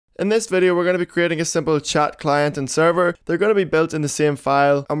In this video, we're going to be creating a simple chat client and server. They're going to be built in the same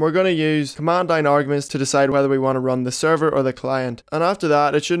file, and we're going to use command line arguments to decide whether we want to run the server or the client. And after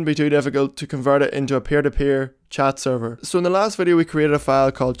that, it shouldn't be too difficult to convert it into a peer-to-peer chat server. So in the last video, we created a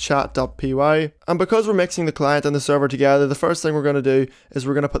file called chat.py, and because we're mixing the client and the server together, the first thing we're going to do is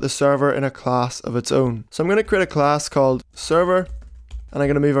we're going to put the server in a class of its own. So I'm going to create a class called server, and I'm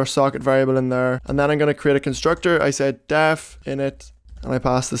going to move our socket variable in there, and then I'm going to create a constructor. I said def init, and I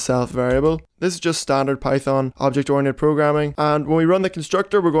pass the self variable. This is just standard Python object-oriented programming, and when we run the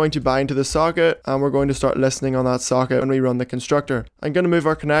constructor, we're going to bind to the socket, and we're going to start listening on that socket when we run the constructor. I'm going to move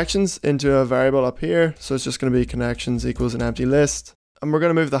our connections into a variable up here, so it's just going to be connections equals an empty list, and we're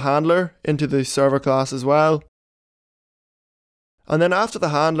going to move the handler into the server class as well. And then after the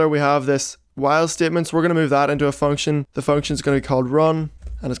handler, we have this while statement, so we're going to move that into a function. The function is going to be called run,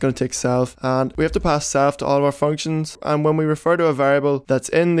 and it's going to take self, and we have to pass self to all of our functions. And when we refer to a variable that's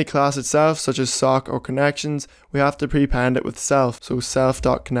in the class itself, such as sock or connections, we have to prepend it with self. So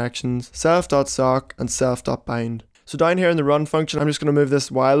self.connections, self.sock, and self.bind. So down here in the run function, I'm just going to move this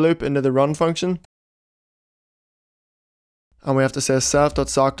while loop into the run function. And we have to say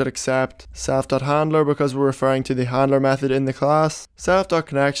self.sock.accept, self.handler because we're referring to the handler method in the class,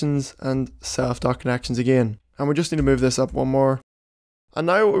 self.connections, and self.connections again. And we just need to move this up one more. And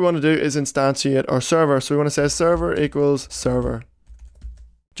now what we want to do is instantiate our server. So we want to say server equals server.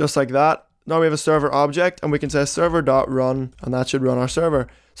 Just like that. Now we have a server object, and we can say server.run, and that should run our server.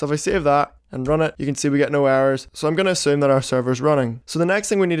 So if I save that and run it, you can see we get no errors. So I'm going to assume that our server is running. So the next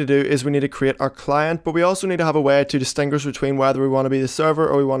thing we need to do is we need to create our client, but we also need to have a way to distinguish between whether we want to be the server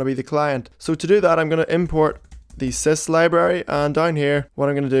or we want to be the client. So to do that, I'm going to import the sys library, and down here what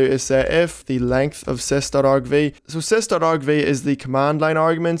I'm going to do is say if the length of sys.argv. So sys.argv is the command line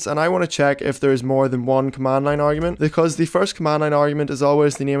arguments, and I want to check if there is more than one command line argument, because the first command line argument is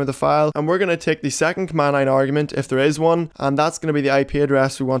always the name of the file, and we're going to take the second command line argument if there is one, and that's going to be the IP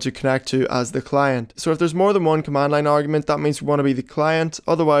address we want to connect to as the client. So if there's more than one command line argument, that means we want to be the client,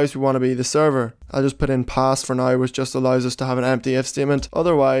 otherwise we want to be the server. I'll just put in pass for now, which just allows us to have an empty if statement.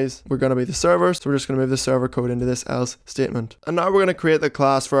 Otherwise, we're going to be the server, so we're just going to move the server code into this else statement. And now we're going to create the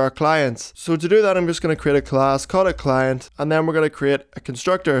class for our clients. So to do that, I'm just going to create a class, call it client, and then we're going to create a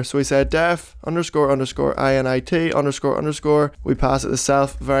constructor. So we say def underscore underscore init underscore underscore. We pass it the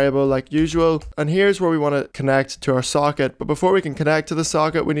self variable like usual. And here's where we want to connect to our socket. But before we can connect to the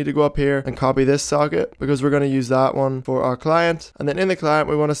socket, we need to go up here and copy this socket, because we're going to use that one for our client. And then in the client,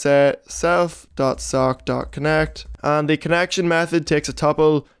 we want to say self.sock.connect. And the connection method takes a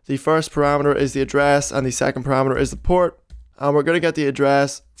tuple. The first parameter is the address, and the second parameter is the port. And we're going to get the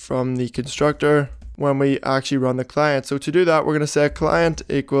address from the constructor when we actually run the client. So to do that, we're going to say client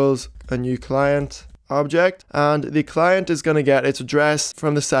equals a new client object, and the client is going to get its address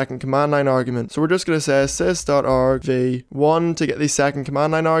from the second command line argument. So we're just going to say sys.argv1 to get the second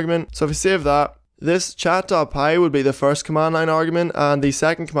command line argument. So if we save that, this chat.py would be the first command line argument, and the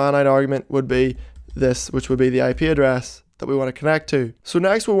second command line argument would be this, which would be the IP address that we want to connect to. So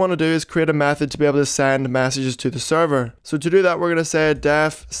next what we want to do is create a method to be able to send messages to the server. So to do that, we're going to say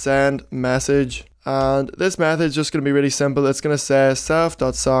def send message, and this method is just going to be really simple. It's going to say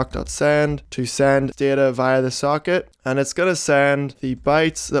self.sock.send to send data via the socket, and it's going to send the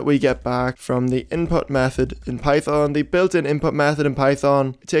bytes that we get back from the input method in Python. The built-in input method in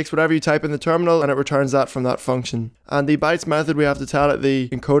Python, it takes whatever you type in the terminal and it returns that from that function. And the bytes method, we have to tell it the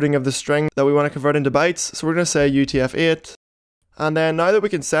encoding of the string that we want to convert into bytes. So we're going to say UTF-8. And then now that we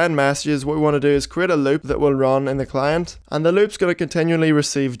can send messages, what we want to do is create a loop that will run in the client, and the loop's going to continually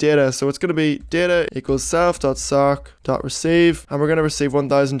receive data. So it's going to be data equals self.sock.receive, and we're going to receive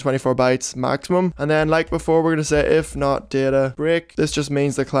 1024 bytes maximum. And then like before, we're going to say if not data break. This just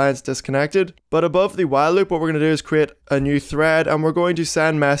means the client's disconnected. But above the while loop, what we're going to do is create a new thread, and we're going to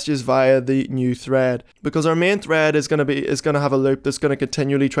send messages via the new thread, because our main thread is going to have a loop that's going to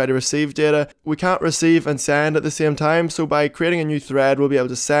continually try to receive data. We can't receive and send at the same time, so by creating a new thread, we'll be able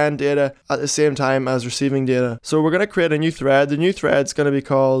to send data at the same time as receiving data. So we're going to create a new thread. The new thread is going to be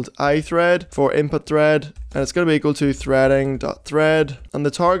called iThread for input thread, and it's going to be equal to threading.thread, and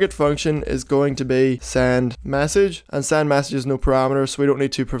the target function is going to be send message, and send message is no parameter, so we don't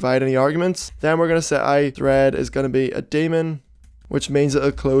need to provide any arguments. Then we're going to say iThread is going to be a daemon, which means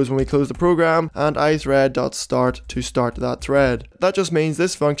it'll close when we close the program, and iThread.start to start that thread. That just means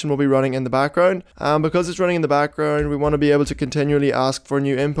this function will be running in the background, and because it's running in the background, we want to be able to continually ask for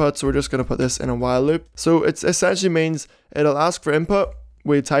new input, so we're just going to put this in a while loop. So it essentially means it'll ask for input,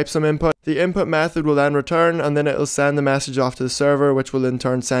 we type some input. The input method will then return, and then it'll send the message off to the server, which will in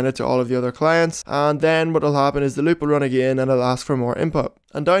turn send it to all of the other clients. And then what will happen is the loop will run again and it'll ask for more input.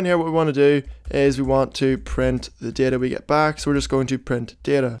 And down here what we want to do is we want to print the data we get back. So we're just going to print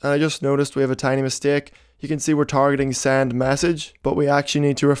data. And I just noticed we have a tiny mistake. You can see we're targeting send message, but we actually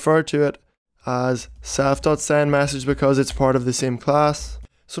need to refer to it as self.sendMessage because it's part of the same class.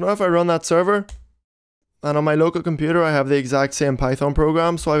 So now if I run that server, and on my local computer I have the exact same Python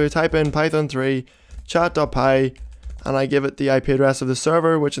program, so I would type in python3 chat.py and I give it the IP address of the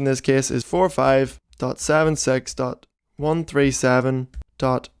server, which in this case is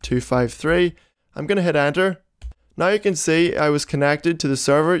 45.76.137.253. I'm going to hit enter. Now you can see I was connected to the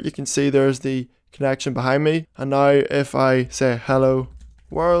server. You can see there's the connection behind me, and now if I say hello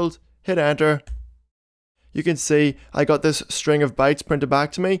world, hit enter, you can see I got this string of bytes printed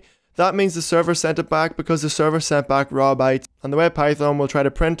back to me. That means the server sent it back because the server sent back raw bytes, and the way Python will try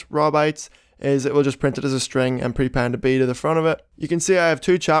to print raw bytes is it will just print it as a string and prepend a B to the front of it. You can see I have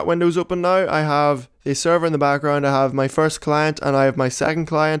two chat windows open now. I have the server in the background, I have my first client, and I have my second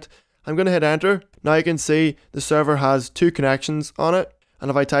client. I'm going to hit enter. Now you can see the server has two connections on it, and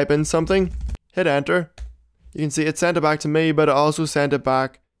if I type in something, hit enter, you can see it sent it back to me, but it also sent it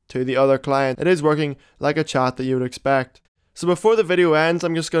back to the other client. It is working like a chat that you would expect. So before the video ends,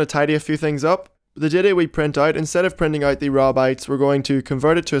 I'm just going to tidy a few things up. The data we print out, instead of printing out the raw bytes, we're going to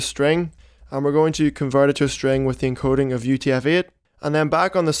convert it to a string, and we're going to convert it to a string with the encoding of UTF-8. And then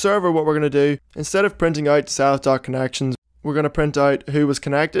back on the server, what we're going to do, instead of printing out self.connections, we're going to print out who was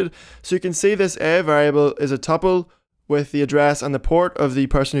connected. So you can see this A variable is a tuple with the address and the port of the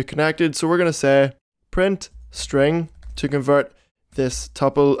person who connected. So we're going to say print string to convert this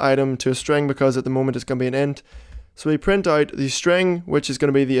tuple item to a string because at the moment it's going to be an int. So we print out the string, which is going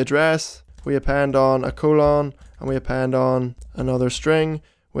to be the address. We append on a colon and we append on another string,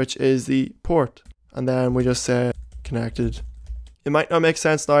 which is the port. And then we just say connected. It might not make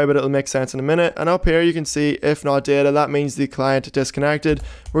sense now, but it'll make sense in a minute. And up here you can see if not data, that means the client disconnected.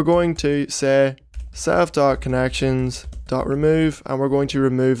 We're going to say self.connections.remove, and we're going to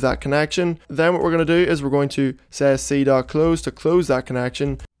remove that connection. Then what we're going to do is we're going to say c.close to close that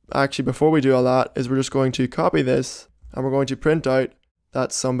connection. Actually, before we do all that, is we're just going to copy this and we're going to print out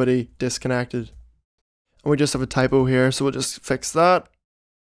that somebody disconnected. And we just have a typo here, so we'll just fix that.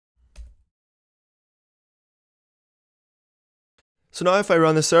 So now if I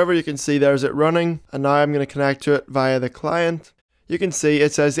run the server, you can see there's it running, and now I'm going to connect to it via the client. You can see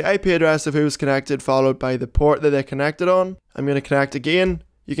it says the IP address of who was connected followed by the port that they connected on. I'm going to connect again.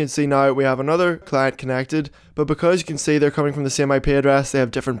 You can see now we have another client connected, but because you can see they're coming from the same IP address, they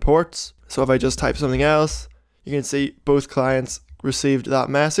have different ports. So if I just type something else, you can see both clients received that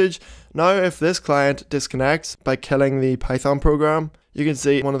message. Now if this client disconnects by killing the Python program, you can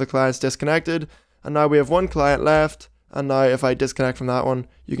see one of the clients disconnected, and now we have one client left. And now if I disconnect from that one,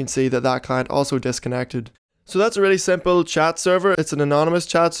 you can see that that client also disconnected. So that's a really simple chat server. It's an anonymous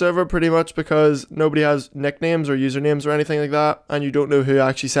chat server pretty much because nobody has nicknames or usernames or anything like that, and you don't know who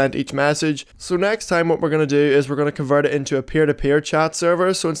actually sent each message. So next time what we're going to do is we're going to convert it into a peer-to-peer chat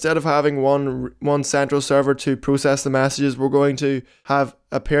server. So instead of having one central server to process the messages, we're going to have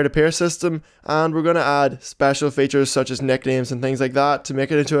a peer-to-peer system, and we're going to add special features such as nicknames and things like that to make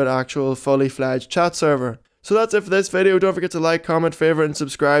it into an actual fully fledged chat server. So that's it for this video. Don't forget to like, comment, favorite, and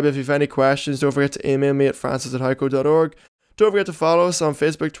subscribe. If you have any questions, don't forget to email me at francis@howcode.org. Don't forget to follow us on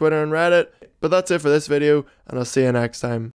Facebook, Twitter, and Reddit. But that's it for this video, and I'll see you next time.